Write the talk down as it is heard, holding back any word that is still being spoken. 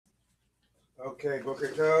Okay, Boker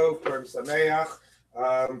Tov, Purim Sameach.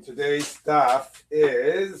 Today's stuff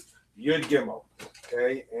is Yud Gimel.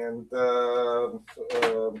 Okay, and so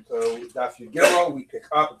Daf Yud Gimel, we pick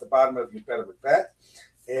up at the bottom of Yud Bet,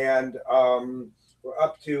 and we're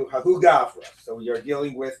up to Hahu Gavra. So we are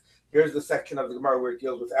dealing with, here's the section of the Gemara where it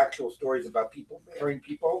deals with actual stories about people marrying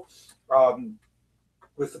people,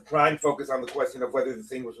 with the prime focus on the question of whether the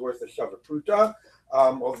thing was worth a Shava Pruta.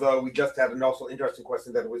 Although we just had an also interesting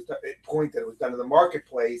question that it was point that it was done in the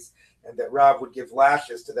marketplace, and that Rav would give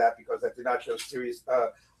lashes to that because that did not show seriousness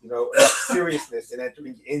in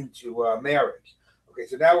entering into marriage. Okay,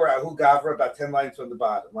 so now we're at Hahu Gavra, about 10 lines from the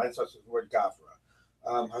bottom. Line starts with the word Gavra.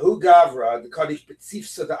 Hahu Gavra, the Kaddish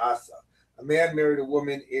Betzifsa da Asa. A man married a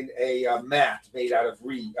woman in a mat made out of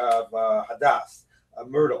hadas,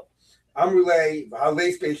 myrtle. Amrule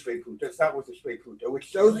v'halei shpei pruta. It's not worth a shpei pruta, which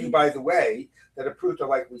shows you, by the way, that a pruta,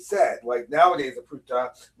 like we said, like nowadays a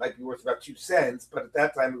pruta might be worth about 2 cents, but at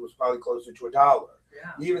that time it was probably closer to $1.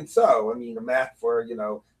 Yeah. Even so, I mean, a mat for,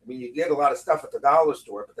 you get a lot of stuff at the dollar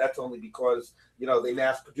store, but that's only because, they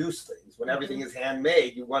mass produce things. When everything is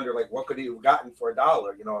handmade, you wonder, like, what could he have gotten for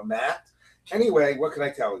 $1? A mat? Anyway, what can I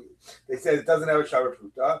tell you? They said it doesn't have a shavar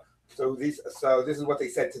pruta, so this is what they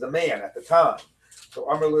said to the man at the time. So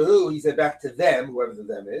Amar Lahu, he said back to them, whoever the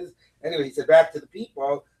them is. Anyway, he said back to the people,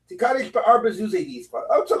 oh, it's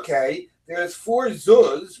okay. There's 4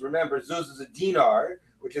 zuz. Remember, zuz is a dinar,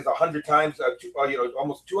 which is 100 times,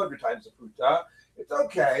 almost 200 times the pruta. It's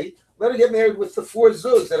okay. Let her get married with the 4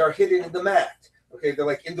 zuz that are hidden in the mat. Okay, they're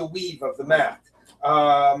like in the weave of the mat.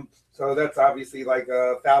 So that's obviously like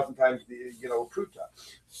 1,000 times the pruta.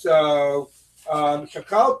 So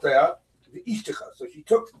shakalta. The ishticha. So she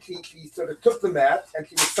sort of took the mat and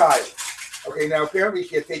she was silent. Okay, now apparently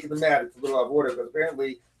she had taken the mat. It's a little out of order, but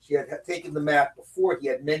apparently she had taken the mat before he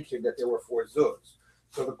had mentioned that there were 4 zuz.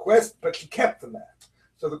 So but she kept the mat.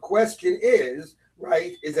 So the question is,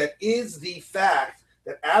 right, is the fact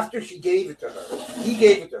that after she gave it to her, he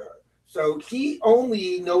gave it to her. So he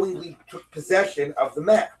only knowingly took possession of the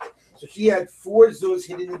mat. So she had 4 zuz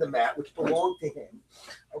hidden in the mat, which belonged to him.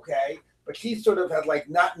 Okay. But she sort of had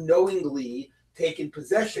not knowingly taken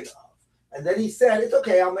possession of. And then he said, it's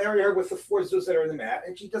okay, I'll marry her with the 4 zuz that are in the mat.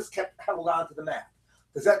 And she just held on to the mat.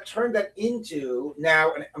 Does that turn that into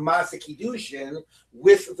now a Masa Kiddushin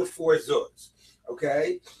with the 4 zuz?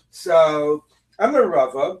 Okay? So, Amar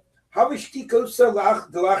Rava,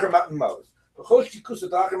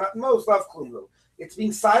 it's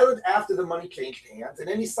being silent after the money changed hands, and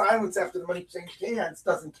any silence after the money changed hands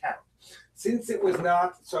doesn't count. Since it was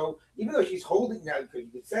not, so even though she's holding, now you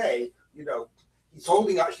could say, she's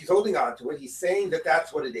holding on to it. He's saying that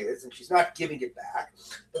that's what it is, and she's not giving it back.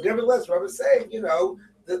 But nevertheless, Rabbi's saying,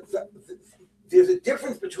 there's a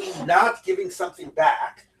difference between not giving something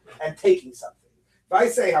back and taking something. If I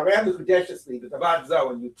say Haram Kudeshesli with Avad Zo,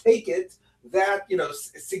 and you take it, that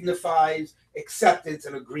signifies acceptance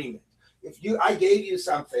and agreement. If I gave you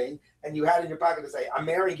something and you had it in your pocket to say, I'm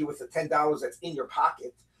marrying you with the $10 that's in your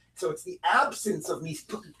pocket. So it's the absence of me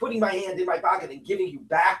putting my hand in my pocket and giving you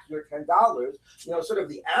back your $10, sort of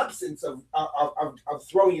the absence of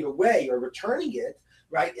throwing it away or returning it,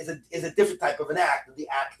 right, is a different type of an act than the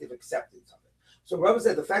active acceptance of it. So Rabbi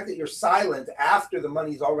said the fact that you're silent after the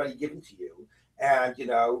money's already given to you, and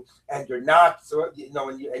and you're not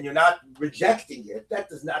and you're not rejecting it, that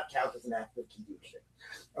does not count as an act of kiddushin.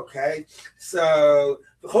 Okay, so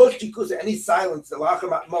the whole shtikus, any silence, the lachem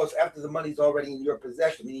atmos, after the money's already in your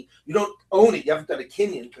possession, meaning you don't own it, you haven't done a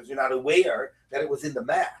kinyan because you're not aware that it was in the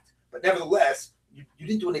mat. But nevertheless, you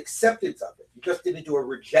didn't do an acceptance of it. You just didn't do a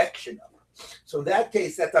rejection of it. So in that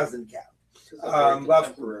case, that doesn't count. It's a very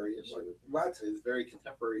contemporary issue. What? It's a very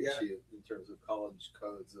contemporary issue in terms of college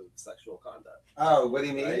codes of sexual conduct. Oh, what do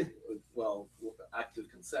you mean? Right? Well, active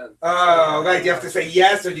consent. Oh, right. You have to say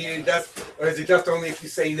yes, or is it just only if you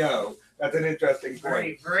say no? That's an interesting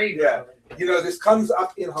point. Very yeah. This comes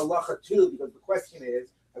up in halacha too, because the question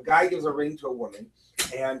is, a guy gives a ring to a woman,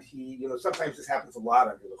 and he, sometimes this happens a lot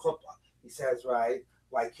under the chuppah. He says, right,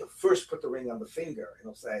 like he'll first put the ring on the finger, and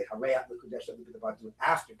he'll say, Harayat l'kudesh about to do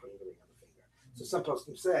after putting the ring on the finger. So some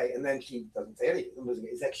poskim say, and then she doesn't say anything.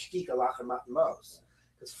 Is that shtika lachem atmos?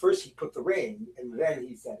 Because first he put the ring, and then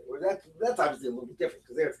he said it. Well, that's obviously a little bit different,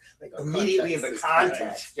 because there's immediately in the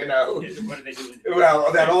context, What do they do?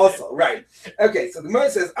 Well, that also, right. Okay, so the Gemara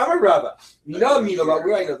says, Amar Rava, where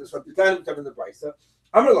I know this one, the time in the Brisa,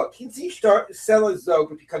 Amar Rava, kinzi start sela zo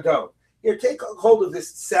b'pikadon. Here, take hold of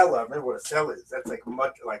this sela. Remember what a sela is? That's much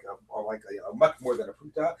more than a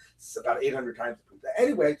pruta. It's about 800 times a pruta.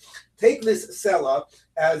 Anyway, take this sela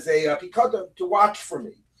as a pikadon to watch for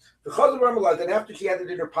me. Then after she had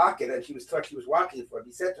it in her pocket and she thought she was walking for him,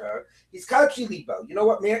 he said to her, "He's kachi libo. You know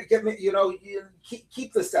what?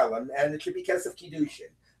 Keep the seller, and it should be kesef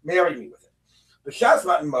kiddushin. Marry me with it." But Shas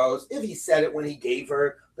Matan Mos, if he said it when he gave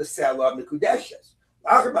her the seller mikudeshes,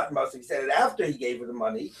 Achar Matan Mos, if he said it after he gave her the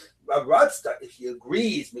money, Ratzta, if she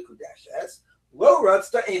agrees mikudeshes, lo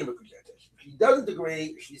Ratzta ain't mikudeshes. If she doesn't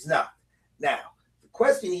agree, she's not. Now, the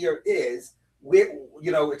question here is,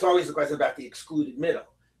 it's always the question about the excluded middle.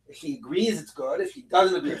 If she agrees, it's good. If she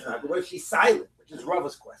doesn't agree, it's not good. What if she's silent, which is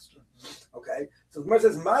Rava's question? Okay, so the Gemara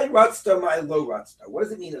says, "My Ratzta, my lo Ratzta." What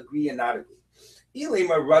does it mean, agree and not agree?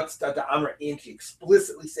 Ilema Ratzta the Amra in, she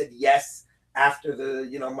explicitly said yes after the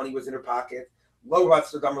money was in her pocket. Lo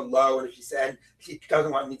Ratzta the Amra lo, and if she said she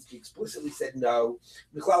doesn't want, means she explicitly said no.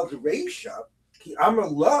 Miklal Dereisha, ki Amra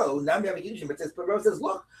lo, now we have a Kiddushin, but Rava says,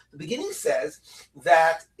 look, the beginning says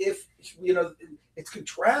that if it's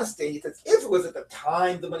contrasting. It says if it was at the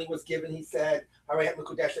time the money was given, he said, "Harayat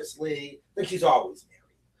Mekudeshes Li," then she's always married.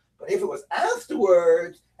 But if it was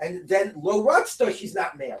afterwards, and then Lo Ratzta, she's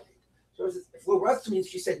not married. So if Lo Ratzta means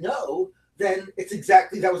she said no, then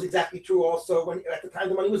that was exactly true also when at the time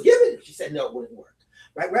the money was given. If she said no, it wouldn't work.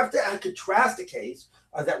 Right? We have to contrast a case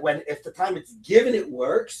that if the time it's given it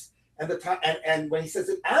works, and the time and when he says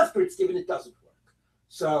it after it's given it doesn't work.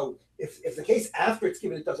 So if the case after it's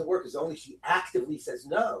given it doesn't work is only she actively says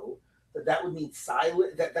no, that would mean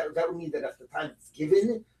silent. That would mean that at the time it's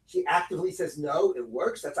given, she actively says no, it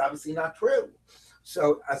works. That's obviously not true.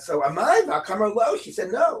 So Amai Vakamar Lo, she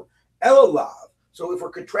said no. Elolav. So if we're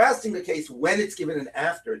contrasting the case when it's given and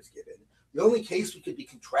after it's given, the only case we could be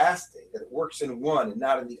contrasting that it works in one and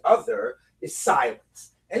not in the other is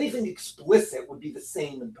silence. Anything explicit would be the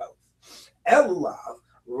same in both. Elolav.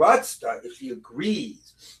 Ratzta, if she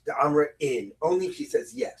agrees, the Amra in, only if she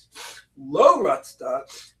says yes. Lo Ratzta,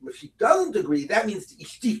 if she doesn't agree, that means the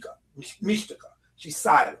Ishtika, Mishtika. She's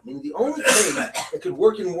silent. Meaning the only case that could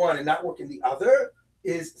work in one and not work in the other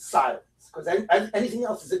is silence. Because anything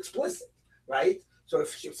else is explicit, right? So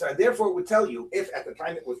therefore it would tell you if at the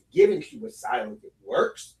time it was given she was silent, it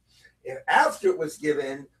works. If after it was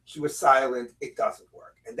given she was silent, it doesn't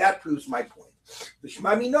work. And that proves my point. If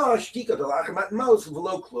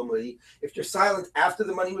you're silent after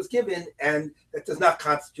the money was given, and that does not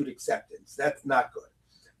constitute acceptance, that's not good.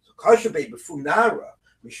 So Kashabei Befunara,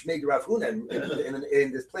 Mishmei Rav Huna,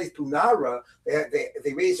 in this place Punara,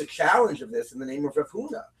 they raise a challenge of this in the name of Rav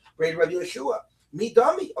Huna, Rabbi Yeshua. Me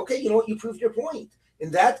dummy. Okay, you know what? You proved your point.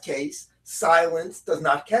 In that case, silence does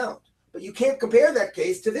not count. But you can't compare that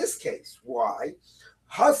case to this case. Why?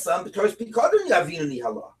 Hasam b'toros pikadon yavinu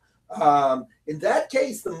nihala. In that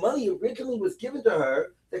case, the money originally was given to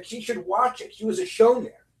her that she should watch it. She was a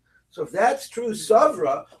shomer. So if that's true,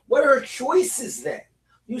 Savra, what are her choices then?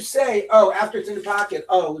 You say, after it's in the pocket,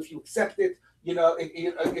 if you accept it,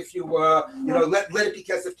 if you let it be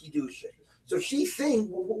kesef kiddushin. So she thinks,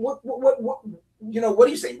 what are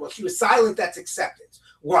you saying? Well, she was silent. That's acceptance.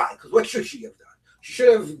 Why? Because what should she have done? She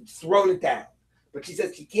should have thrown it down. But she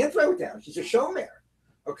says she can't throw it down. She's a shomer.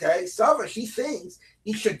 Okay, Sava, she thinks,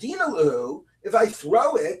 Ishadinalu, if I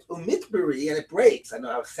throw it, umitberi, and it breaks, I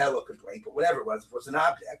know how a cello could break, but whatever it was, if it was an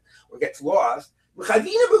object, or gets lost,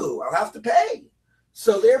 I'll have to pay.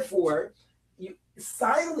 So therefore,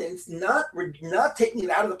 silence, not taking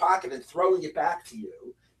it out of the pocket and throwing it back to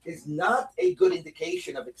you, is not a good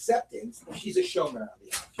indication of acceptance if she's a shomer on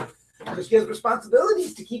the object. Because she has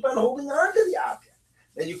responsibilities to keep on holding on to the object.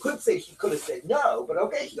 Now you could say she could have said no, but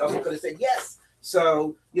okay, she also could have said yes.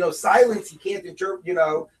 So, silence, you can't interpret,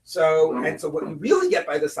 so what you really get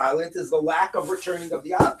by the silence is the lack of returning of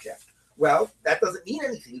the object. Well, that doesn't mean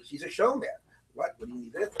anything if she's a shomer. What do you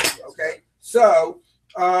need this? Okay.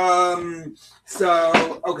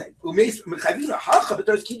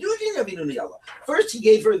 First, he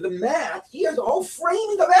gave her the mat. He has the whole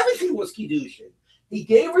framing of everything was Kiddushin. He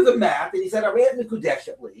gave her the mat, and he said,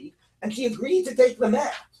 and she agreed to take the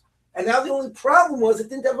mat. And now the only problem was it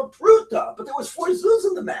didn't have a pruta, but there was 4 zuz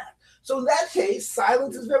in the mat. So in that case,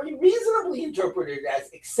 silence is very reasonably interpreted as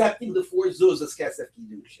accepting the 4 zuz as kesef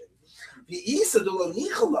kiddushin.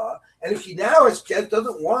 And if she now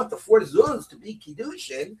doesn't want the 4 zuz to be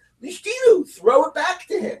kiddushin, lishtinu, throw it back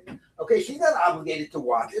to him. Okay, she's not obligated to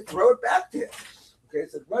watch it. Throw it back to him. Okay,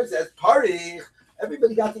 so the Gemara says, Parich.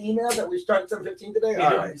 Everybody got the email that we started 7:15 today?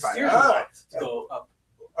 All right, fine. Go up.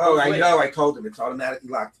 Oh, I know. I told him it's automatically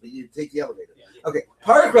locked, but you take the elevator. Okay.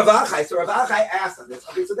 Parich Ravachai. So Ravachai asked on this.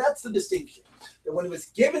 Okay, so that's the distinction. That when it was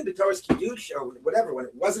given the Torah's Kiddush or whatever, when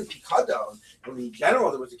it wasn't Pikadon, when in general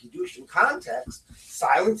there was a Kiddushin context,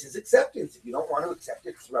 silence is acceptance. If you don't want to accept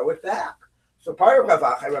it, throw it back. So Parich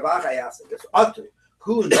Ravachai asked on this. Atu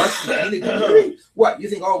Who what, you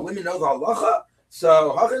think all women know the halacha?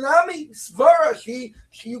 So Hachanami Svara,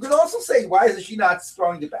 you can also say, why is she not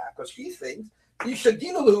throwing it back? Because she thinks you should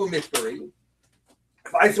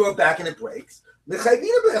if I throw it back and it breaks,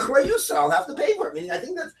 I'll have to pay for it. I mean, I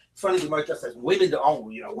think that's funny. The Gemara just says women don't.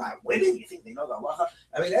 Why women? You think they know the halacha?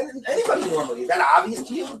 I mean, anybody normally, is that obvious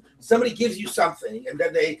to you? Somebody gives you something, and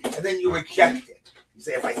then you reject it. You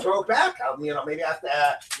say, if I throw it back, maybe I have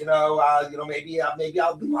to, maybe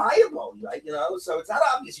I'll be liable, right? So it's not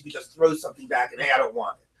obvious. You can just throw something back and hey, I don't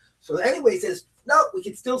want it. So anyway, he says no. We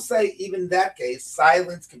can still say even in that case,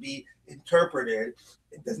 silence can be interpreted.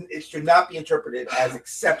 It should not be interpreted as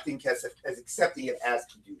accepting kesef, as accepting it as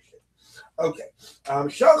Kiddushin. Okay.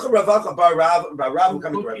 Shalcha Ravacha bar Rav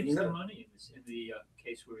coming to Ravina. The money in the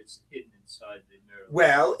case where it's hidden inside the mirror.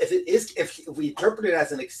 Well, if we interpret it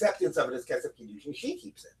as an acceptance of it as kesef Kiddushin, she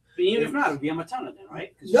keeps it. But even if not, it would be a matana then,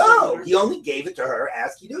 right? No, he only gave it to her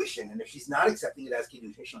as Kiddushin, and if she's not accepting it as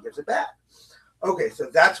Kiddushin, she gives it back. Okay, so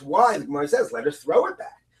that's why the Gemara says, let us throw it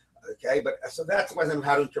back. Okay, but so that's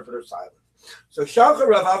how to interpret her silence. So Shalcha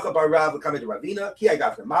Ravacha bar Rav coming to Ravina. Ki I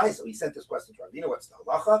got from Mai, so he sent this question to Ravina. What's the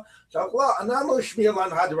halacha? Shalcha Anamo Shmiel An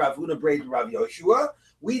Had Ravuna Braid Rav Yoshua.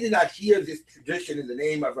 We did not hear this tradition in the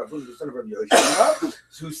name of Ravuna, the son of Rav Yoshua,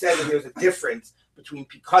 who said that there's a difference between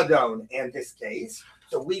Pikadon and this case.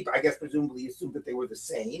 So we, I guess, presumably assumed that they were the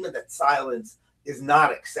same and that silence is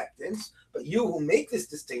not acceptance. But you who make this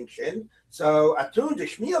distinction, so Atun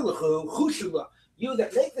Deshmiel Lechu Chushula. You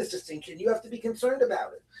that make this distinction, you have to be concerned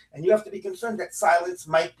about it. And you have to be concerned that silence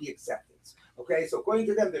might be acceptance. Okay, so according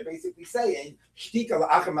to them, they're basically saying,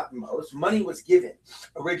 money was given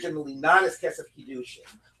originally not as kesef Kiddushin,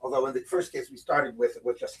 although in the first case we started with, it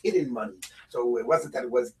was just hidden money. So it wasn't that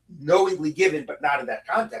it was knowingly given, but not in that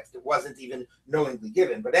context. It wasn't even knowingly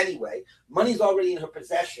given. But anyway, money's already in her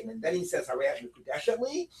possession. And then he says,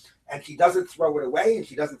 and she doesn't throw it away and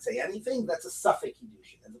she doesn't say anything. That's a suffix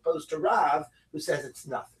Kiddushin, as opposed to Rav, who says it's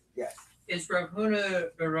nothing. Yes. Is Rav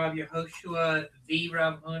Huna or Rav Yehoshua the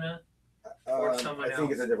Rav Huna? Or someone else? I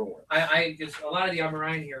think it's a different one. I just, a lot of the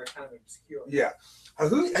Amoraim here are kind of obscure. Yeah.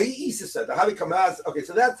 Okay,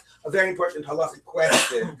 so that's a very important halachic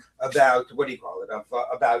question about, what do you call it,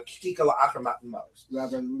 about Ktika La'achar Mos.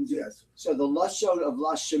 Rabbi Linzer. Yes. So the lashon of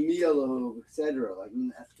Lashamiel, etc.,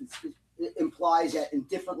 it implies that in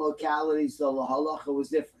different localities the halacha was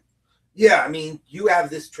different. Yeah, I mean, you have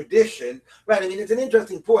this tradition, right? I mean, it's an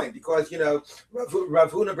interesting point because,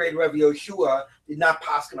 Rav Huna Braid Rav Yoshua did not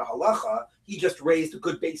paskin a halacha. He just raised a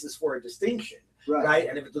good basis for a distinction, right?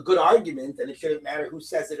 And if it's a good argument, then it shouldn't matter who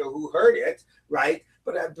says it or who heard it, right?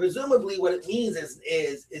 But presumably what it means is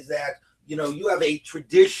that, you have a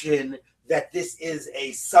tradition that this is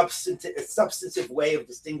a substantive way of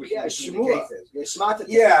distinguishing between the cases.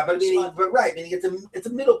 It's a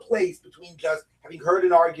middle place between just having heard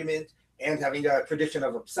an argument and having a tradition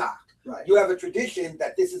of a psak. Right. You have a tradition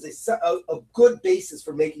that this is a good basis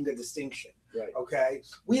for making a distinction. Right. Okay.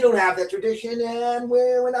 We don't have that tradition, and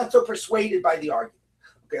we're not so persuaded by the argument.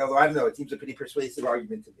 Okay, although I don't know, it seems a pretty persuasive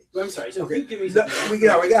argument to me. Well, I'm sorry. So okay. give me we got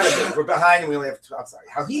it. We're behind, and we only have. I'm sorry.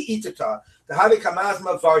 How he eats it? The Havi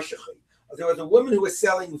Kamazma Varshachi. There was a woman who was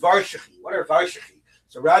selling Varshachi. What are Varshachi?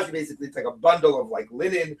 So Rashi basically, it's like a bundle of like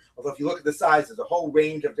linen. Although if you look at the size, there's a whole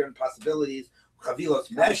range of different possibilities. Chavilos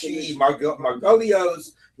Meshi,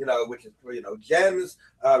 Margolios, which is, gems,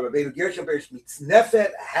 Rabbeinu Gershom Beresh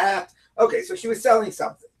Nefet, a hat. Okay, so she was selling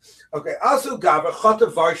something. Okay, also Gavra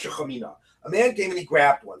Chata Varsha Chamina. A man came and he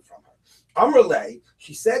grabbed one from her. Amrale,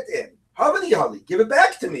 she said to him, Havani Hali, give it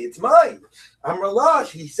back to me, it's mine. Amrala,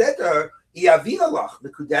 he said to her, Iavinalach,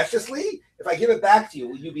 Mikudeshesli, if I give it back to you,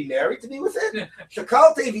 will you be married to me with it?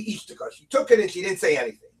 Shakal Tevi Ishtika. She took it and she didn't say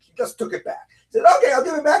anything. She just took it back. Said, okay, I'll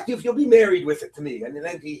give it back to you if you'll be married with it to me. And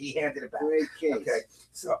then he handed it back. Great case. Okay.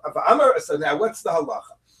 So now what's the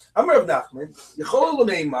halacha? Amar of Nachman, Yechol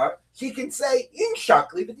L'meimar, she can say, in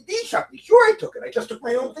Shakli, but the Shakli. Sure, I took it. I just took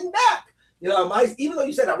my own thing back. Even though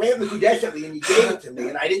you said I ran the Kudeshali and you gave it to me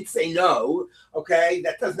and I didn't say no, okay,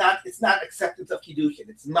 it's not acceptance of Kiddushin.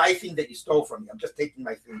 It's my thing that you stole from me. I'm just taking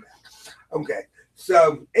my thing back. Okay.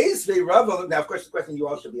 So, now, of course, the question you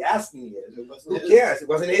all should be asking is, who cares? It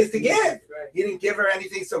wasn't his to give. Right. He didn't give her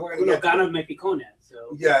anything, so we're going to get... Ganav might be Konet,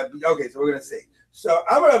 so... Yeah, okay, so we're going to see. So,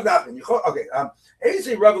 Amar of Nachman, okay,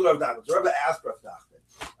 Rav of Nachman, so Rav asked Rav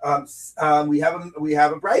Nachman, we have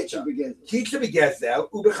a brayta. Teach the begezel,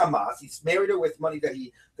 ube Hamas. He married her with money that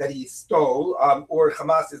he stole, or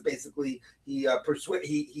Hamas is basically he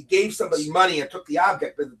gave somebody money and took the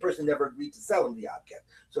object, but the person never agreed to sell him the object.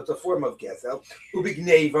 So it's a form of gezel.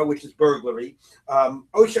 Ubigneva, which is burglary.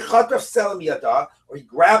 Oshechataf selam yada, or he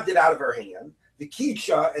grabbed it out of her hand. the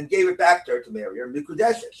Kisha and gave it back to her to marry her.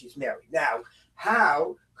 Mikudesha, she's married. Now,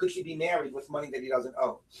 how could she be married with money that he doesn't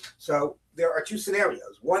own? So there are two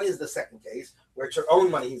scenarios. One is the second case, where it's her own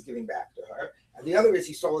money he's giving back to her, and the other is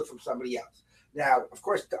he stole it from somebody else. Now, of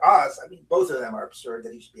course, to us, I mean, both of them are absurd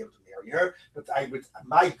that he should be able to marry her, but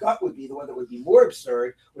my gut would be the one that would be more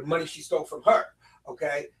absurd with money she stole from her.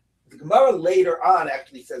 Okay? The Gemara later on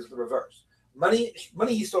actually says the reverse. Money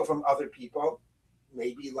he stole from other people,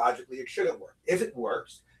 maybe logically it shouldn't work. If it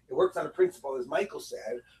works on a principle, as Michael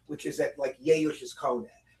said, which is that like Yeush is Koneh,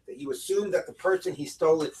 that you assume that the person he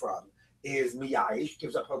stole it from is Miyayish,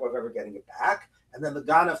 gives up hope of ever getting it back, and then the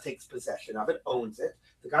Ganav takes possession of it, owns it.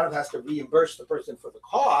 The Ganav has to reimburse the person for the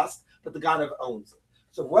cost, but the Ganav owns it.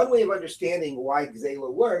 So one way of understanding why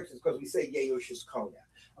Gzela works is because we say Yeush is Koneh.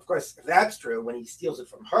 Of course, if that's true, when he steals it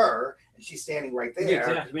from her and she's standing right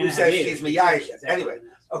there, who says she's Miyayish? Anyway,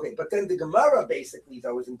 okay, but then the Gemara basically,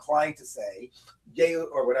 though, is inclined to say,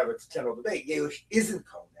 Yeush, or whatever, it's general debate, Yeush isn't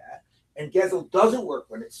Koneh, and Gezel doesn't work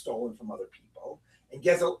when it's stolen from other people, and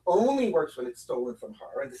Gezel only works when it's stolen from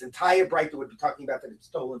her, and this entire Breita would be talking about that it's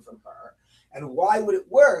stolen from her. And why would it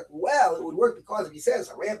work? Well, it would work because if he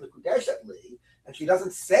says, and she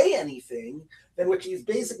doesn't say anything, then what she's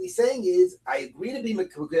basically saying is, I agree to be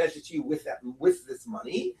Mekudesh to you with this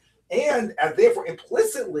money, and therefore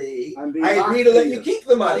implicitly, I agree to let you keep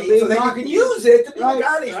the money so that you can use it to be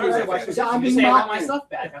Mekadesh. So I'm saying I want my stuff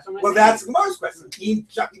back. That's Gemara's question.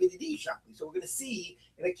 So we're going to see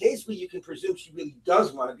in a case where you can presume she really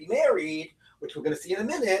does want to be married, which we're going to see in a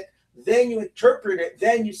minute. Then you interpret it.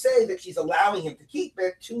 Then you say that she's allowing him to keep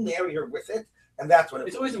it to marry her with it. And that's when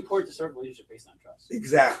it's always important to start a relationship based on trust.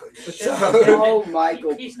 Exactly. Oh,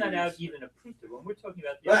 Michael. He's not out even a proof of when we're talking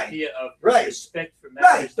about the Right. idea of Right. respect for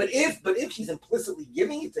marriage. Right. But if she's implicitly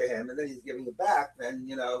giving it to him and then he's giving it back, then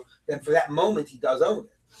then for that moment he does own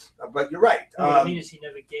it. But you're right. No, what I mean is he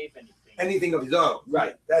never gave anything of his own.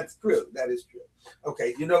 Right. That's true. That is true.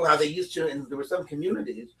 Okay. You know how they used to, and there were some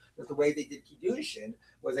communities that the way they did Kiddushin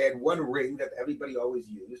was they had one ring that everybody always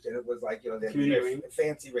used, and it was like, they had a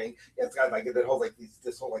fancy ring. Yeah, it's got like that whole like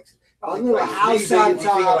this whole like a house on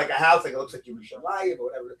top, like a house, like it looks like Yerushalayim or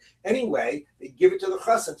whatever. Anyway, they give it to the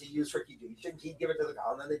chassan to use for Kiddushin. He'd give it to the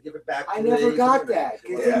gal, and then they give it back. I never got that.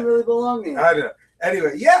 It didn't really belong there. I don't know.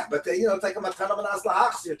 Anyway, yeah, but it's like a matana manas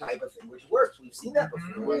lahachzir type of thing, which works. We've seen that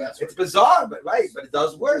before. Well, it's bizarre, but it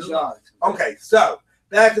does work. Okay, so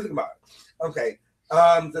back to the Gemara. Okay,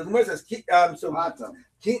 the Gemara says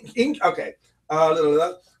okay.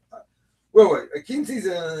 Where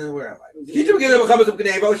am I?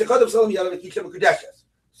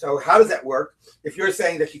 So how does that work? If you're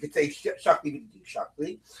saying that she could say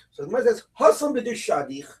shakli, so the Gemara says hasam b'dish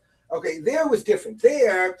shadich. Okay, there was different.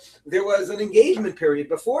 There was an engagement period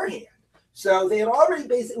beforehand. So they had already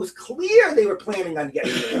it was clear they were planning on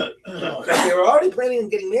getting married. So they were already planning on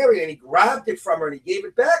getting married, and he grabbed it from her and he gave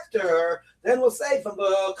it back to her. Then we'll say, from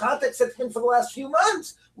the context that's been for the last few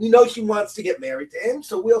months, we know she wants to get married to him.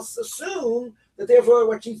 So we'll assume that therefore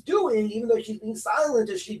what she's doing, even though she's being silent,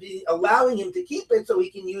 is she'd be allowing him to keep it so he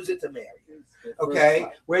can use it to marry. Okay.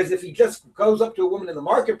 Whereas if he just goes up to a woman in the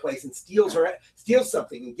marketplace and steals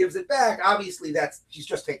something and gives it back, obviously she's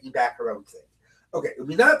just taking back her own thing. Okay. What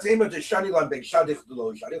do you know that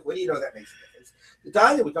makes a difference? The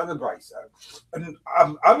Tanya we're talking Brisa.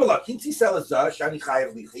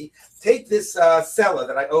 Take this seller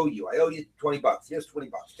that I owe you. I owe you $20. Here's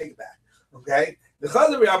 $20. Take it back. Okay. The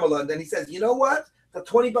Chazar Yamalan, then he says, you know what? The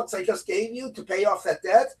 $20 I just gave you to pay off that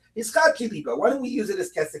debt is chad. Why don't we use it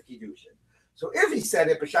as kesef kiddushin? So if he said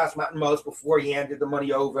it b'shas matan mos before he handed the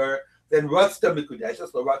money over, then ratzta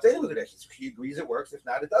mikudeshes, lo ratzta mikudeshes. If she agrees, it works. If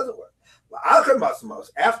not, it doesn't work. La'achar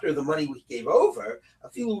masmos, after the money we gave over, a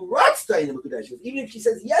few ratzta mikudeshes. Even if she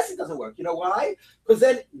says yes, it doesn't work. You know why? Because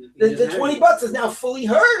then the $20 is now fully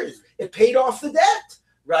hers. It paid off the debt,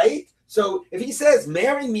 right? So if he says,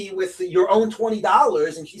 marry me with your own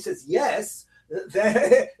 $20, and she says yes, then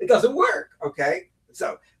it doesn't work, okay?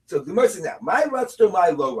 So the Gemara says now, my ratzta, my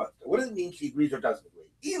low ratzta. What does it mean she agrees or doesn't agree?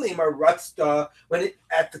 Ilim or ratzta,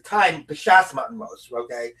 at the time, b'shas matan mos,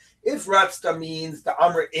 okay? If ratzta means the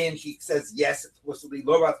amr in, she says yes, it's supposedly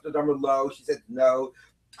low ratzta, the amr low, she said no.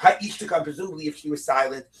 Ha'ishtakam, presumably if she was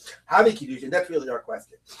silent, having kiddushin, that's really our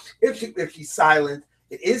question. If she's silent,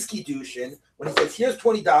 it is kiddushin. When he says, here's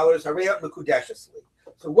 $20, harayat mekudeshesli.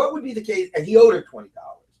 So what would be the case? And he owed her $20.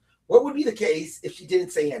 What would be the case if she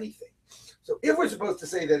didn't say anything? So if we're supposed to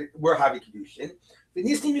say that we're having kiddushin, then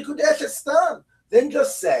yisni mekudeshes stam. Then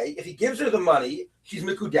just say, if he gives her the money, she's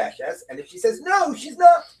mekudeshes, and if she says no, she's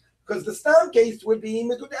not, because the stam case would be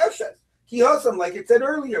mekudeshes. Kihosam, like it said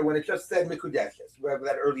earlier when it just said Mikudeshes, whatever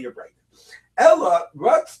that earlier break. Ella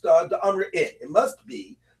Ratsta the Amr in. It must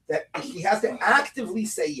be that she has to actively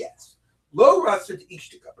say yes. Low Ratsta to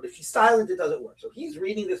Ishtika, but if she's silent, it doesn't work. So he's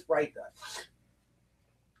reading this bright that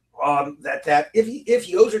if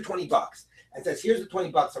he owes her $20 and says, here's the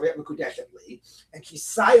 $20, and she's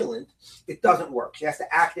silent, it doesn't work. She has to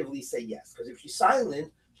actively say yes. Because if she's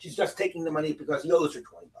silent, she's just taking the money because he owes her $20.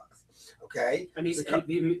 Okay? And he's saying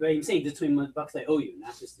the $20 I owe you,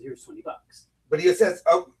 not just here's $20. But he says,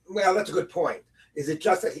 oh, well, that's a good point. Is it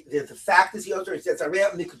just that the fact is he owes her? He says, with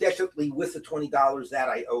the $20 that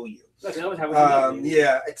I owe you.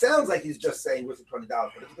 Yeah, it sounds like he's just saying with the $20,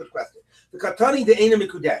 but it's a good question. The katani de ena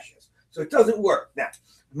mikudeshes, so it doesn't work. Now,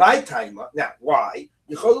 my time. Now, why?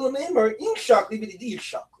 For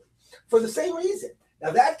the same reason.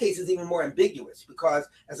 Now that case is even more ambiguous because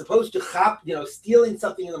as opposed to stealing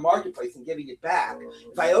something in the marketplace and giving it back,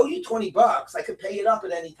 if I owe you $20, I could pay it up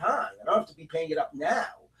at any time. I don't have to be paying it up now.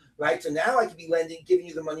 Right, so now I could be giving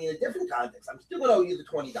you the money in a different context. I'm still going to owe you the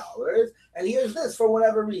 $20, and here's this for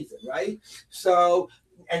whatever reason, right? So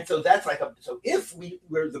that's so if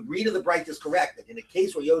where the read of the bright is correct, that in a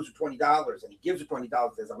case where he owes her $20 and he gives her $20,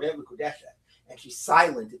 says and she's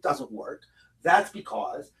silent, it doesn't work. That's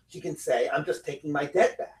because she can say, I'm just taking my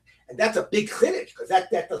debt back, and that's a big chiddush because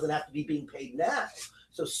that debt doesn't have to be being paid now.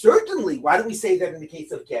 So certainly, why don't we say that in the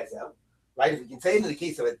case of Gezel? Right? If we can say it in the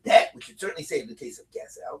case of a debt, we should certainly say it in the case of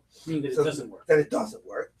Gezel. Meaning that it doesn't work. That it doesn't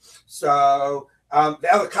work. So so how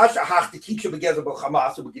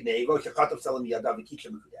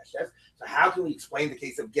can we explain the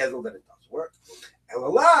case of Gezel that it does work?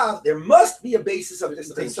 There must be a basis of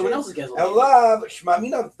distinction. Someone else's Gezel.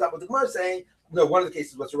 That's not what the Gemara is saying. No, one of the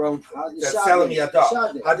cases was her own.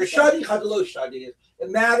 It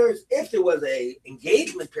matters if there was a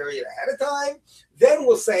engagement period ahead of time. Then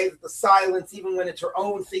we'll say that the silence, even when it's her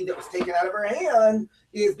own thing that was taken out of her hand,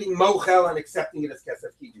 is being mochel and accepting it as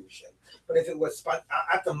kesef kiddushin. But if it was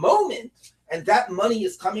at the moment, and that money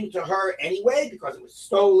is coming to her anyway because it was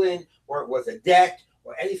stolen or it was a debt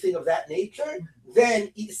or anything of that nature,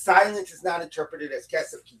 then silence is not interpreted as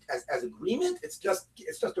kesef as agreement. It's just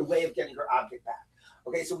a way of getting her object back.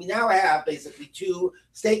 Okay, so we now have basically two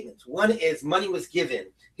statements. One is money was given,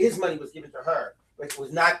 his money was given to her, but it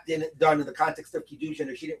was not done in the context of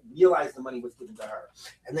Kiddushin, or she didn't realize the money was given to her.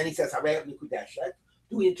 And then he says,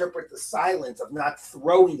 do we interpret the silence of not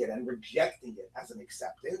throwing it and rejecting it as an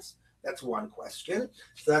acceptance? That's one question.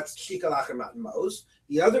 So that's Shikalach and Mos.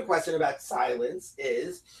 The other question about silence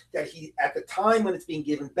is that he, at the time when it's being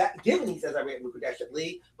given, he says,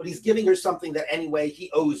 but he's giving her something that anyway he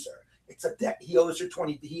owes her. It's a debt. He owes her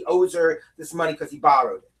he owes her this money because he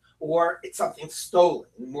borrowed it. Or it's something stolen,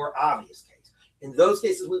 in a more obvious case. In those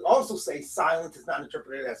cases, we also say silence is not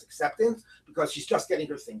interpreted as acceptance because she's just getting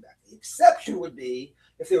her thing back. The exception would be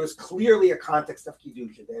if there was clearly a context of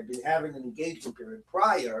Kiddushin. They had been having an engagement period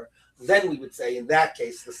prior, then we would say in that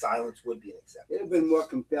case the silence would be an exception. It would have been more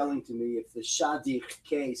compelling to me if the Shadich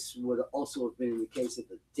case would also have been in the case of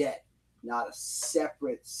the debt, not a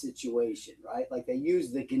separate situation, right? Like they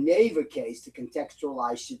use the Geneva case to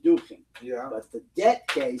contextualize Shidduchim. Yeah. But the debt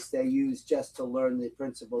case they use just to learn the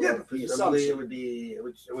principle of the assumption. It would be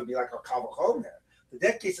like a kavachol there. The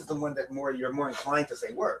debt case is the one that you're more inclined to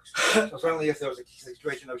say works. So certainly if there was a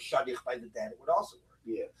situation of shadich by the debt, it would also work.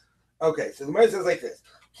 Yeah. Okay, so the Gemara says like this.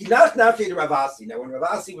 Kinach nafshe to Ravasi. Now when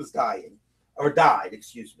Ravasi was died,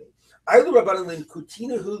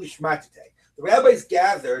 the rabbis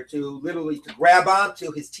gathered to grab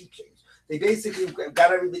onto his teachings. They basically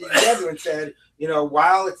got everybody together and said,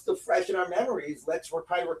 while it's still fresh in our memories, let's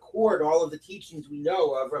try to record all of the teachings we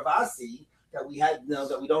know of Ravasi that we had,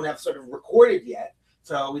 that we don't have sort of recorded yet,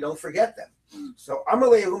 so we don't forget them. So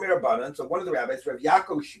Amalei Humirabanan, so one of the rabbis, Rav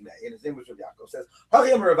Yaakov Shimei, and his name was Rav Yaakov, says,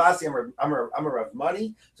 Hachi Amar Ravasi, Amar Rav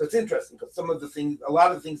Money. So it's interesting because a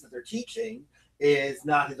lot of the things that they're teaching is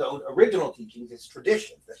not his own original teachings, it's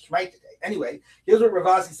traditions, the Shemai today. Anyway, here's what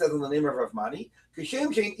Ravasi says in the name of Rav Mani. The same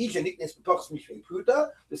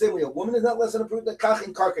way a woman is not less than a pruta,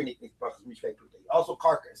 also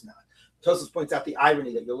karka is not. Tosfos points out the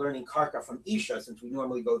irony that you're learning karka from Isha since we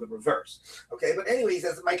normally go the reverse. Okay, but anyway, he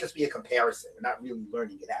says it might just be a comparison. We're not really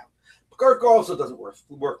learning it out. But karka also doesn't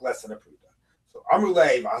work less than a pruta. So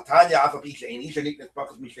Amrulay, Vatanya Afa Isha, and Isha Niknas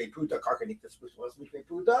Bakas Mishvei Pruta, Karka Niknas Mishvei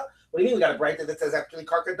Pruta. What do you mean we got a bright that says actually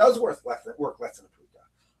karka does work less than a pruta?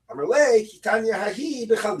 Amrulay, Kitanya Hahi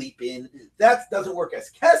Bechalipin. That doesn't work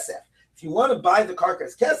as kesef. If you want to buy the karka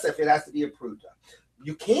as kesef, it has to be a pruta.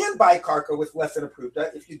 You can buy karka with less than a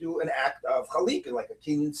pruta if you do an act of chalipin, like a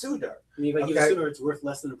kinyan suda. I mean, if I give a suda, it's worth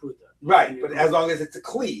less than a pruta. Right, but as long as it's a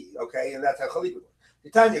kli, okay, and that's how chalipin works.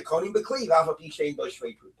 Tanya konim b'kli alpha pi shein bo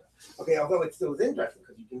shvei pruta. Okay, although it still is interesting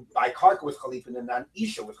because you can buy karka with chalipin and not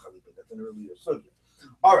isha with chalipin. That's an earlier sugya.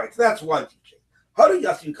 All right, so that's one teaching. How do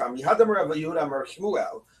Yasu Kami? Hadamar of Yehuda Mar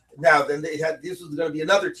Shmuel. Now, then they had this was going to be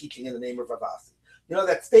another teaching in the name of Ravasi. You know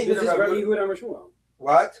that statement of Rabbi Yehuda Mar Shmuel.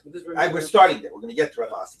 What? We're starting there. We're going to get to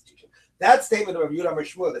Ravasi's teaching. That statement of Yehuda Mar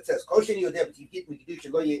Shmuel that says Koshen Yodeh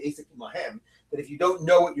Kiddushin Lo Yesek Imahem, that if you don't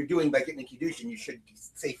know what you're doing by getting a Kiddushin, you should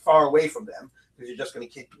stay far away from them because you're just going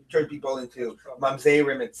to turn people into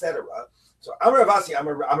mamzerim, etc. So Amar Ravasi,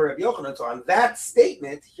 Amar Rabbi Yochanan. So on that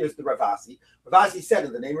statement, here's the Ravasi. Ravasi said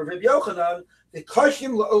in the name of Rabbi Yochanan, the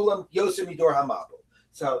Kashim La'olam Yosem Midor Hamabel.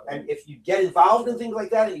 So, and if you get involved in things like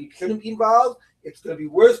that and you shouldn't be involved, it's going to be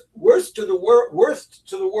worst to the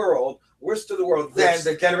world than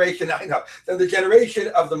the generation. I know than the generation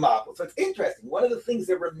of the Mabel. So it's interesting. One of the things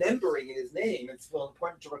they're remembering in his name, it's still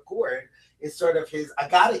important to record, is sort of his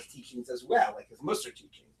agadic teachings as well, like his Musar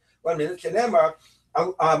teachings. 1 minute, Shenemar.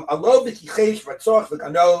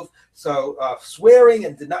 So swearing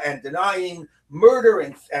and denying, murder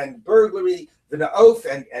and burglary, the naof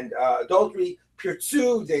and adultery,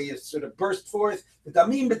 pirtzu, they sort of burst forth. The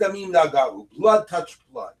damim b'damim nagaru, blood touched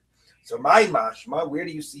blood. So my mashma, where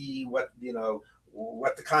do you see what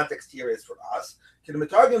the context here is for us? To the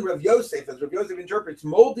Matargum Rav Yosef, as Rav Yosef interprets,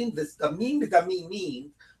 molding this damim b'damim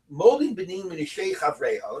means molding benin minishei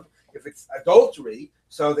chavrehon. If it's adultery,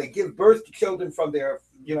 so they give birth to children from their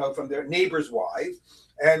neighbors' wives,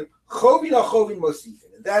 and chovin achovin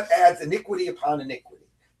mosifin, and that adds iniquity upon iniquity.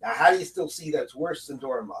 Now, how do you still see that it's worse than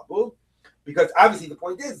Dora Mabul? Because obviously the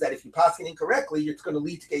point is that if you pass it incorrectly, it's going to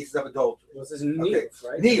lead to cases of adultery. Well, this is Niyuf,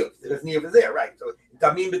 right? Niyuf, because Niyuf is there, right? So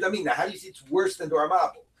damim b'damim. Now, how do you see it's worse than Dora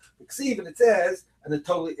Mabul? See, but it says, and the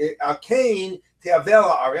totally Kain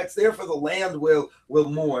te'avel haaretz. Therefore, the land will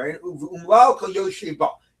mourn. Umlal kol yoshev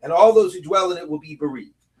ba. And all those who dwell in it will be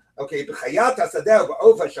bereaved. Okay, b'chayat hasadeh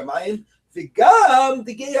ba'ova shamayim v'gam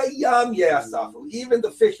degei hayam ye'asafu, even the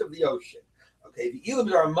fish of the ocean. Okay, the ilim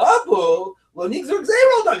mabul lo nigzor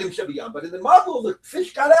gzeiro dagim shabiyam, but in the mabul the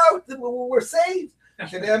fish got out, we're saved.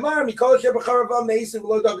 Shene'amar mikol shebacharava meisim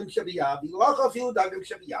lo dagim shabiyam v'loch afilu dagim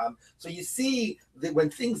shabiyam. So you see that when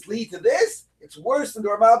things lead to this, it's worse than the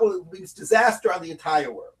mabul. It brings disaster on the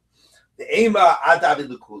entire world. The ema adav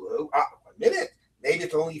l'kulu. 1 minute. Maybe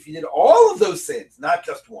it's only if you did all of those sins, not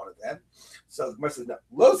just one of them. So the Gemara says, no,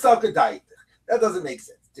 lo salka daitich. That doesn't make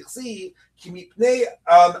sense. Tichsi kimipnei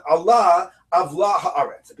Allah avla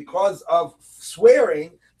haaretz. Because of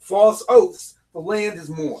swearing false oaths, the land is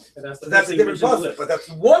mourned. So that's a different puzzle, but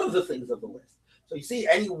that's one of the things of the list. So you see,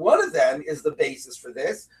 any one of them is the basis for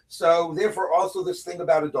this. So therefore, also this thing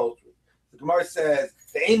about adultery. The Gemara says,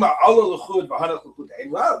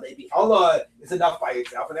 well, maybe Allah is enough by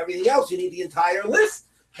itself, and everything else, you need the entire list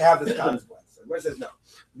to have this consequence. The Gemara says, no.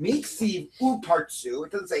 Miksiv u partsu.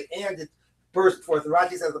 It doesn't say, and it burst forth. And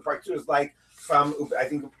Rashi says the partsu is like from, I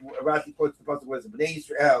think Rashi quotes the pasuk was Bnei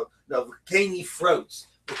Yisrael, the Keni froats,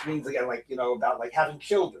 which means, again, like, about like having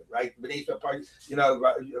children, right? Bnei Yisrael part,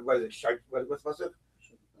 what is it? What's the pasuk?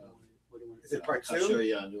 Is it part 2?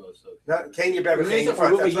 Can you better say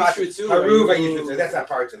Haruva Yishu? That's not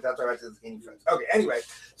part 2. That's all right. It's any friends. Okay. Anyway,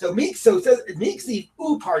 so it says it makes the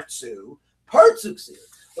u part 2. Part 2 here.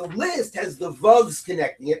 The list has the vuvs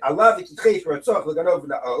connecting it. Allah v'kichesh v'ratzach v'ganov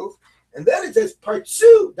na'ov, and then it says part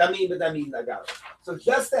 2. Damim v'damim nagav. So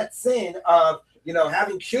just that sin of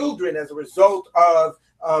having children as a result of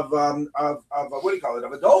what do you call it?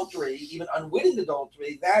 Of adultery, even unwitting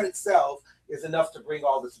adultery, that itself is enough to bring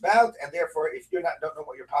all this about, and therefore, if you don't know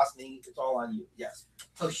what you're passing, it's all on you. Yes.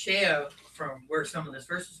 Hosea, from where some of these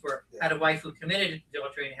verses were, had a wife who committed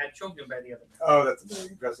adultery and had children by the other man. Oh, that's a very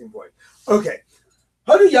interesting point. Okay.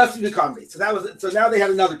 How do Yasu become? So now they had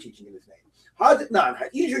another teaching in his name.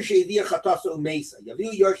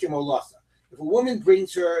 If a woman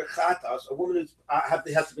brings her chatas, a woman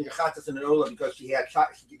has to bring a chatas in an ola because she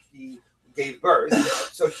gave birth,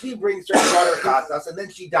 so she brings her daughter chatas, and then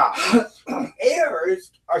she dies. The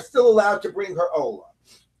heirs are still allowed to bring her ola.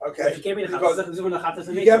 Okay, you can't bring a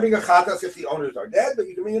chatas if the owners are dead, but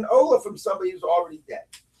you can bring an ola from somebody who's already dead.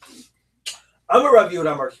 Amar Rav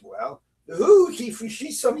Yehuda Amar Shmuel, who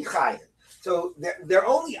she's samichayin. So they're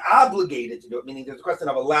only obligated to do it, meaning there's a question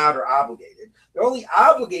of allowed or obligated. They're only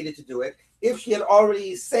obligated to do it if she had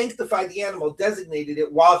already sanctified the animal, designated it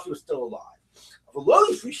while she was still alive. But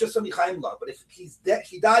if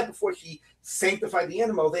she died before she sanctified the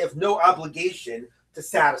animal, they have no obligation to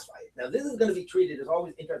satisfy it. Now, this is going to be treated as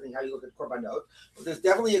always interesting how you look at korbanot, but there's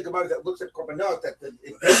definitely a Gemara that looks at korbanot that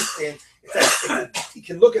you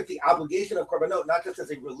can look at the obligation of korbanot not just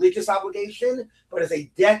as a religious obligation, but as a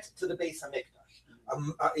debt to the Beis Hamikdash.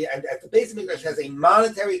 And the Beis Hamikdash has a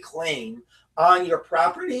monetary claim on your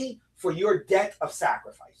property for your debt of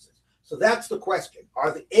sacrifices. So that's the question.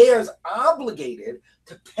 Are the heirs obligated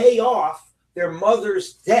to pay off their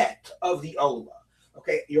mother's debt of the Ola?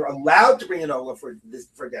 Okay, you're allowed to bring an Ola for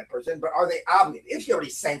that person, but are they obligated? If she already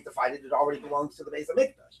sanctified it, it already belongs to the Beis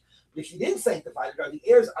Hamikdash. But if she didn't sanctify it, are the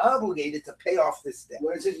heirs obligated to pay off this debt?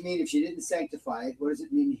 What does it mean if she didn't sanctify it? What does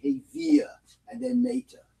it mean, Hevia, and then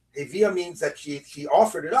Meta? Hevia means that she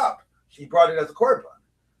offered it up. She brought it as a korban.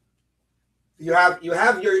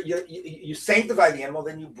 You sanctify the animal,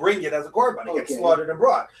 then you bring it as a korban. It gets slaughtered and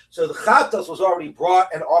brought. So the chatos was already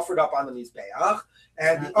brought and offered up on the mizbeach,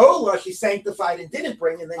 and the ola she sanctified and didn't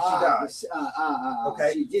bring, and then she died.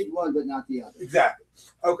 Okay, she did one but not the other. Exactly.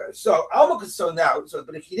 Okay, so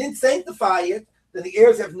but if she didn't sanctify it, then the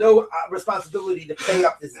heirs have no responsibility to pay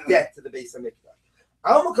up this debt to the Beis Hamikdash.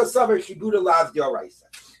 Alma kasaver shibuda lav dioraisa.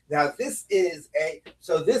 Now this is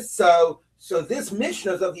this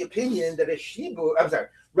Mishnah is of the opinion that a shibud,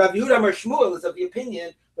 Rabbi Yehuda Amar Shmuel is of the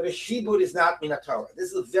opinion that a shibud is not min Torah.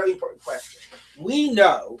 This is a very important question. We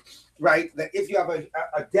know, right, that if you have a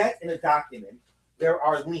debt in a document, there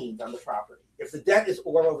are liens on the property. If the debt is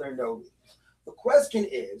oral, there are no liens. The question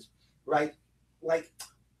is, right, like,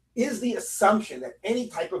 is the assumption that any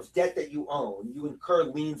type of debt that you own, you incur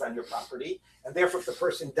liens on your property, and therefore if the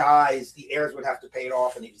person dies, the heirs would have to pay it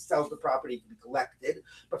off, and if he sells the property, it can be collected.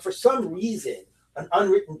 But for some reason, an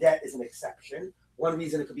unwritten debt is an exception. One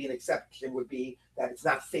reason it could be an exception would be that it's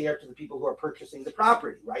not fair to the people who are purchasing the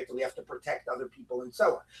property, right? So we have to protect other people and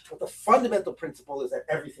so on. But the fundamental principle is that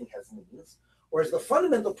everything has liens, whereas the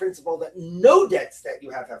fundamental principle that no debts that you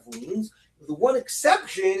have liens. The one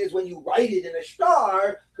exception is when you write it in a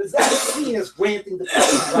star, because that's seen as granting the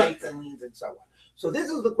person rights and liens and so on. So this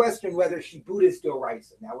is the question whether shibud is still right.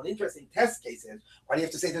 Now, an interesting test case is, why do you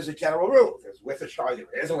have to say there's a general rule? There's with a star, there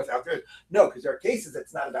isn't without there. No, because there are cases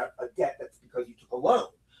that's not about a debt that's because you took a loan.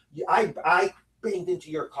 I banged into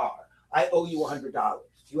your car. I owe you $100. Do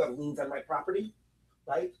you have liens on my property?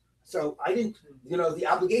 Right? So I didn't, the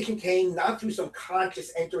obligation came not through some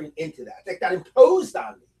conscious entering into that. That got imposed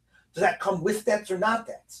on me. Does that come with debts or not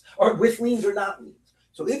debts? Or with liens or not liens?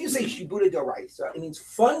 So if you say shibuda d'oraisa, it means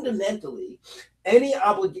fundamentally any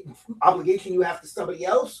obligation you have to somebody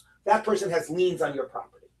else, that person has liens on your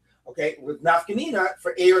property. Okay, with nafkamina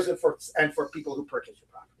for heirs and for people who purchase your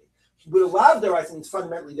property. Shibuda lav d'oraisa means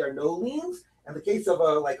fundamentally there are no liens. In the case of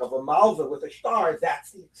a malva with a star,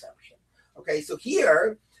 that's the exception. Okay, so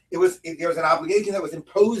here there was an obligation that was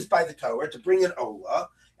imposed by the Torah to bring an ola,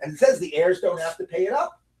 and it says the heirs don't have to pay it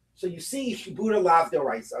up. So you see, shibuda lav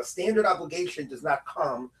d'oraisa, a standard obligation does not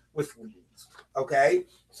come with liens. Okay,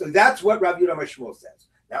 so that's what Rabbi Yehuda Amar Shmuel says.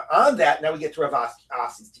 Now on that, now we get to Rav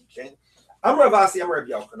Asi's teaching. I'm Rav Asi, I'm Rabbi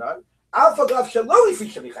Yochanan.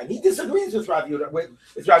 He disagrees with Rabbi Yehuda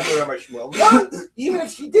Amar Shmuel. Not even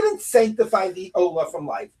if she didn't sanctify the ola from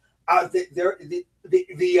life, the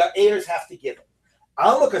heirs have to give it.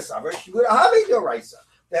 Alma kasaver shibuda havi d'oraisa,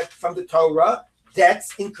 that from the Torah.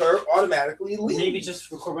 Debts incur automatically liens. Maybe just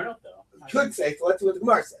for korbanot though. Could say. So let's see what the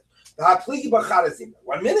Gemara says.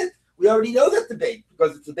 1 minute. We already know that debate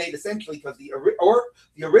because it's a debate essentially because the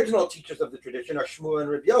original teachers of the tradition are Shmuel and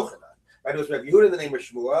Rabbi Yochanan. Right? It was Rabbi Yehuda in the name of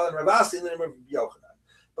Shmuel and Rav Asi in the name of Rabbi Yochanan.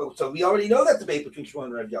 But so we already know that debate between Shmuel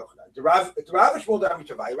and Rabbi Yochanan. The Rav Shmuel Dami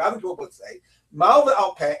Tavai. Rav Shmuel would say Malva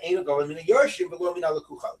al Peh ain't a going min a Yorshim below min al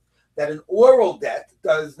Kuchal. That an oral debt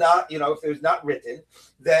does not, if there's not written,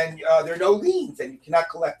 then there are no liens, and you cannot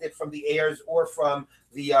collect it from the heirs or from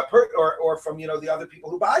the or from the other people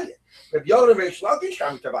who buy it. Rabbi Yochanan and Reish Lakish,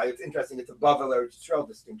 it's interesting. It's a Bavel or Yisrael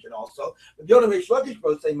distinction also. Rabbi Yochanan and Reish Lakish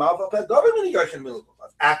both say Malva Peh Dover min Yoshim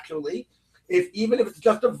Milukov. Actually, even if it's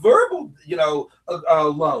just a verbal a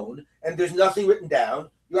loan and there's nothing written down,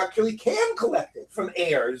 you actually can collect it from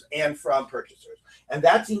heirs and from purchasers, and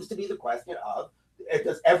that seems to be the question of.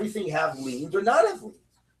 Does everything have liens or not have liens?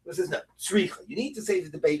 This is not tzricha. You need to say the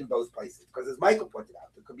debate in both places because, as Michael pointed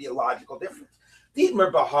out, there could be a logical difference. Dietmar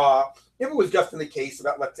Baha, if it was just in the case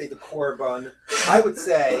about, let's say, the korban, I would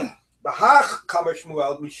say Bahach Kamar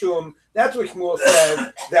Shmuel Mishum. That's what Shmuel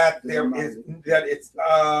says that it's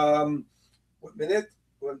 1 minute.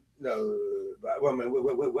 No, 1 minute.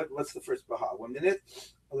 What's the first Baha? 1 minute.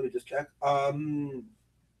 Let me just check.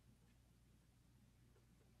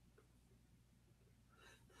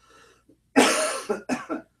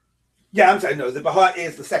 Yeah, I'm sorry. No, the Baha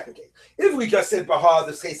is the second case. If we just said Baha,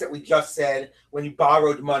 this case that we just said when you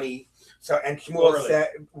borrowed money, so and Shmuel Orally. said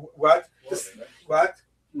what? What?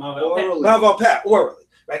 Orally. Maval Peh, orally.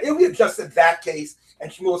 Right? If we had just said that case,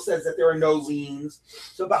 and Shmuel says that there are no liens,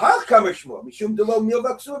 so Bahach Kamer Shmuel, Mishum Delo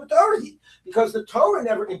Milva Ksur B'Torah, because the Torah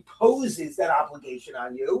never imposes that obligation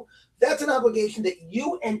on you. That's an obligation that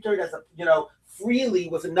you entered as freely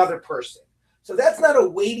with another person. So that's not a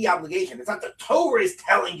weighty obligation. It's not the Torah is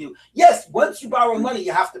telling you, yes, once you borrow money,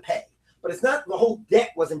 you have to pay. But it's not the whole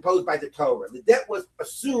debt was imposed by the Torah. The debt was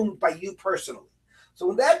assumed by you personally. So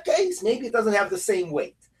in that case, maybe it doesn't have the same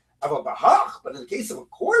weight of a bahach, but in the case of a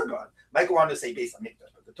korban, Michael wanted to say based on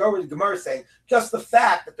mikdash, but the Torah, the Gemara is saying just the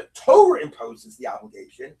fact that the Torah imposes the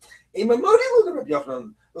obligation.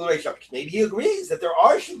 Maybe he agrees that there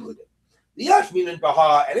are shibudim. The Yashmin and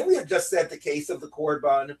Baha, and if we had just said the case of the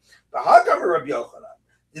korban, Baha Gamar Rabbi Yochanan.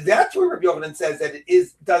 That's where Rabbi Yochanan says that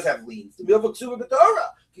it does have liens. The milva ksuva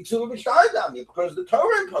b'Torah, ksuva b'shtardam, because the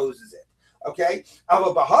Torah imposes it. Okay,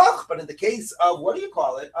 but in the case of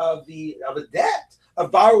of a debt of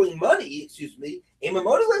borrowing money, maybe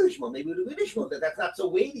that's not so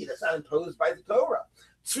weighty. That's not imposed by the Torah.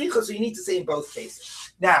 So you need to say in both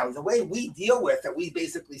cases. Now, the way we deal with it, we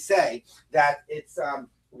basically say that it's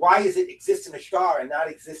why does it exist in a star and not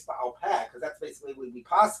exist by Alpah? Because that's basically what we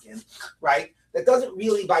paskin, right? That doesn't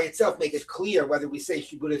really by itself make it clear whether we say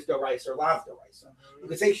Shibuda is Doraisa or Lav Doraisa. You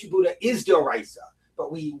could say Shibuda is Doraisa,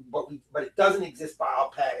 but it doesn't exist by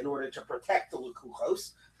Alpah in order to protect the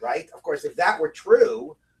Lukuchos, right? Of course, if that were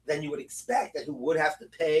true, then you would expect that who would have to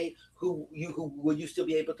pay, who would you still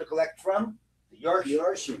be able to collect from? The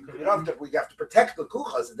Yorshim. We have to protect the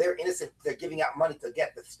Lukuchos. If they're innocent, they're giving out money to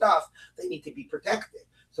get the stuff, they need to be protected.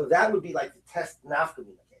 So that would be like the test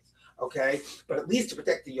nafkamina case, okay? But at least to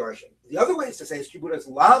protect the Yorshim. The other way is to say Shibuda is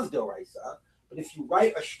Lav Doraisa, but if you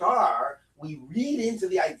write a star, we read into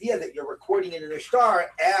the idea that you're recording it in a star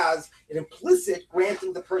as an implicit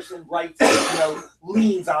granting the person rights,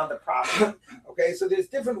 liens on the property. Okay, so there's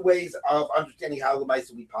different ways of understanding how the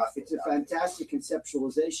Lemaisa we pass it. It's a fantastic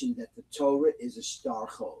conceptualization that the Torah is a star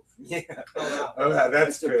chov. Yeah,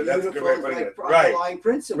 that's true. That's a good way of putting it. Right,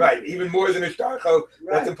 principle. Right, even more than a star chov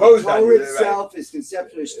that's The imposed on Torah you. itself is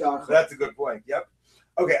conceptually a star chov. That's a good point. Yep.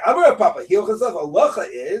 Okay, Amar Papa Hilchasov Halacha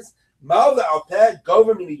is Mal the Alpeh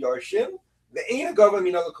Gover Mina Yorshim. The Aina Gova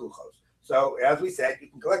Mina Lukuchos. So, as we said, you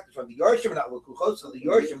can collect it from the Yorshim and not Lukuchos. So, the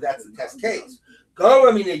Yorshim, that's the test case.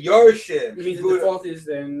 Gova Mina Yorshim. It means the default is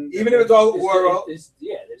then. Even if it's all oral. There's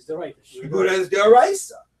the right. Shibuda is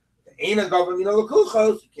Deraisa. The Aina Gova Mina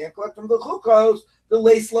Lukuchos. You can't collect from the Lukuchos. The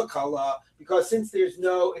Leis Lakala. Because since it's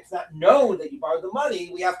not known that you borrowed the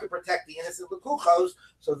money, we have to protect the innocent Lukuchos.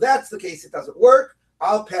 So, that's the case. It doesn't work.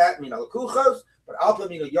 Al Pat Mina Lukuchos. But Alpha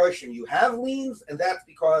Mina Yorshim, you have liens, and that's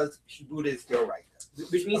because Shibuda is still right.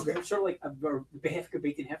 Which means sort of like a behefker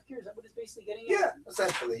beitin hefker. Is that what it's basically getting at? Yeah,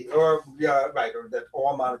 essentially. Or that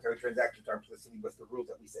all monetary transactions are implicitly with the rules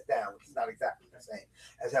that we set down, which is not exactly the same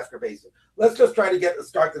as hefker beitin. Let's just try to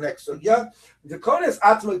start the next. So the Kones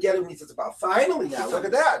Atzma Gedim means it's about finally now. Look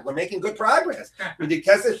at that. We're making good progress. We did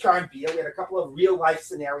Kesef Sharm Bia. We had a couple of real life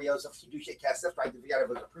scenarios of Kiddushin Kesef, trying to figure out if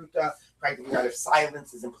it was a pruta, trying to figure out if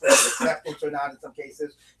silence is implicit acceptance or not in some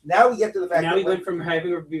cases. Now we get to the fact now that we went from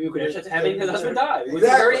having a Kiddushin to having the husband die. Exactly. The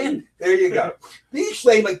very end. There you go. The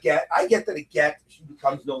Shlema get, I get that a get, she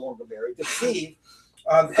becomes no longer married. Deceive,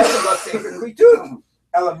 the husband got saved for Kritud.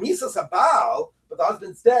 Elamisa Sabal, but the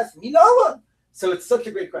husband's death, me no one. So it's such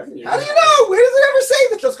a great question. How do you know? Where does it ever say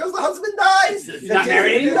that just because the husband dies? He's not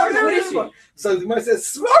married anymore. So the Gemara says,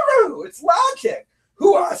 Svaru, it's logic.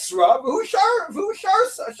 Who Asra? Who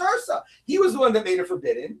Sharsa? He was the one that made it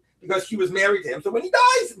forbidden because she was married to him. So when he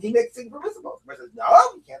dies, he makes things permissible. The Gemara says, no,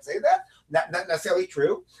 you can't say that. Not necessarily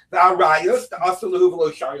true. The Arayos, the Asalahu Velo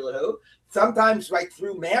Sharilahu. Sometimes, right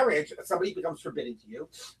through marriage, somebody becomes forbidden to you,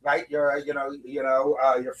 right?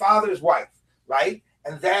 Your father's wife, right?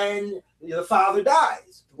 And then the father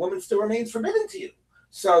dies. The woman still remains forbidden to you.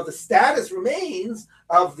 So the status remains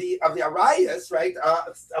of the arayas, right?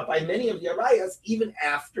 By many of the arayas, even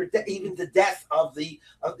after even the death of the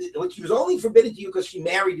which was only forbidden to you because she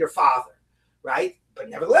married your father, right? But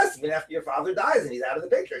nevertheless, even after your father dies and he's out of the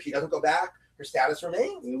picture, she doesn't go back. Her status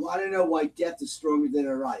remains. We want to know why death is stronger than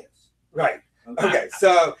arayas. Right. Okay.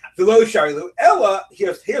 So the lo sharilu Ella.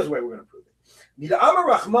 Here's where we're going to prove it. Mida Amar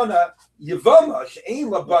Rachmana Yevama She'ein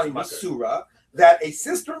Labani Masura. That a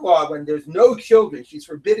sister-in-law, when there's no children, she's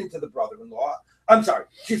forbidden to the brother-in-law. I'm sorry,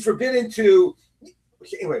 she's forbidden to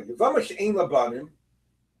anyway. Yevama She'ein Labanim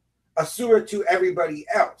Asura to everybody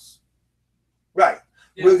else. Right.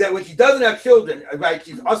 was that when she doesn't have children, right,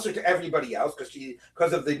 she's usher to everybody else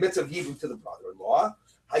because of the mitzvah of yibum to the brother-in-law.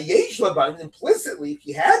 Hayesh labanim, implicitly, if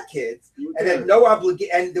she had kids and had no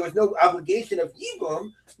and there was no obligation of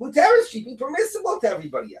yibum, mutaris, she'd be permissible to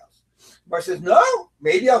everybody else. Mar says, no,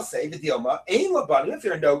 maybe I'll say the dilma ain labanim. If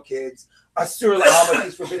there are no kids, asur la'ama,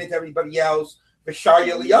 she's forbidden to everybody else.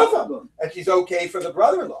 V'sharya liyava, and she's okay for the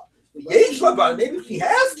brother-in-law. Yesh labanim, maybe if she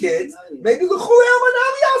has kids, maybe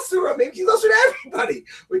maybe she's also to everybody,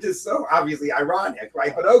 which is so obviously ironic,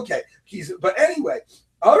 right? But okay, but anyway.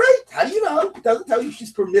 All right, how do you know? It doesn't tell you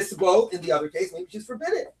she's permissible in the other case. Maybe she's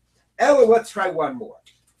forbidden. Ella, let's try one more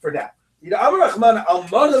for now. This is probably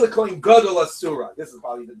the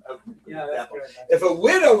example. If a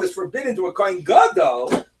widow is forbidden to a kohen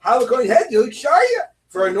gadol, how a kohen head you sharia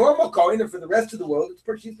for a normal kohen and for the rest of the world,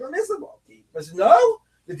 she's permissible. But no,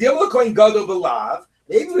 the deal with a kohen gadol belav.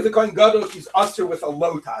 Maybe with a kohen gadol she's usher with a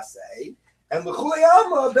lotase and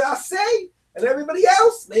l'chuleyama be'asei. And everybody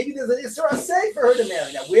else, maybe there's an Isra Aseh for her to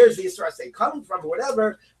marry. Now, where's the Isra Aseh coming from or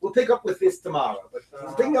whatever? We'll pick up with this tomorrow. But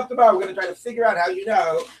picking up tomorrow, we're going to try to figure out how you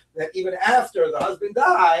know that even after the husband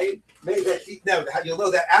died, maybe how you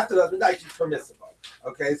know that after the husband died, she's permissible.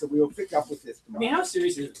 Okay, so we will pick up with this tomorrow. I mean, how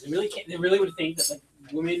serious is this? They really would think that like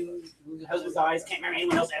women whose husbands dies can't marry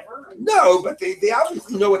anyone else ever? No, but they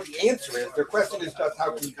obviously know what the answer is. Their question is just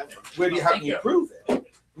how can you prove it?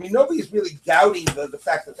 I mean, nobody's really doubting the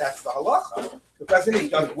fact that that's the halacha. The question is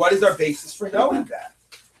just, what is our basis for knowing that?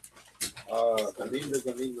 That's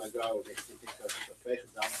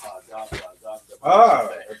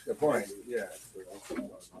the point. Yeah.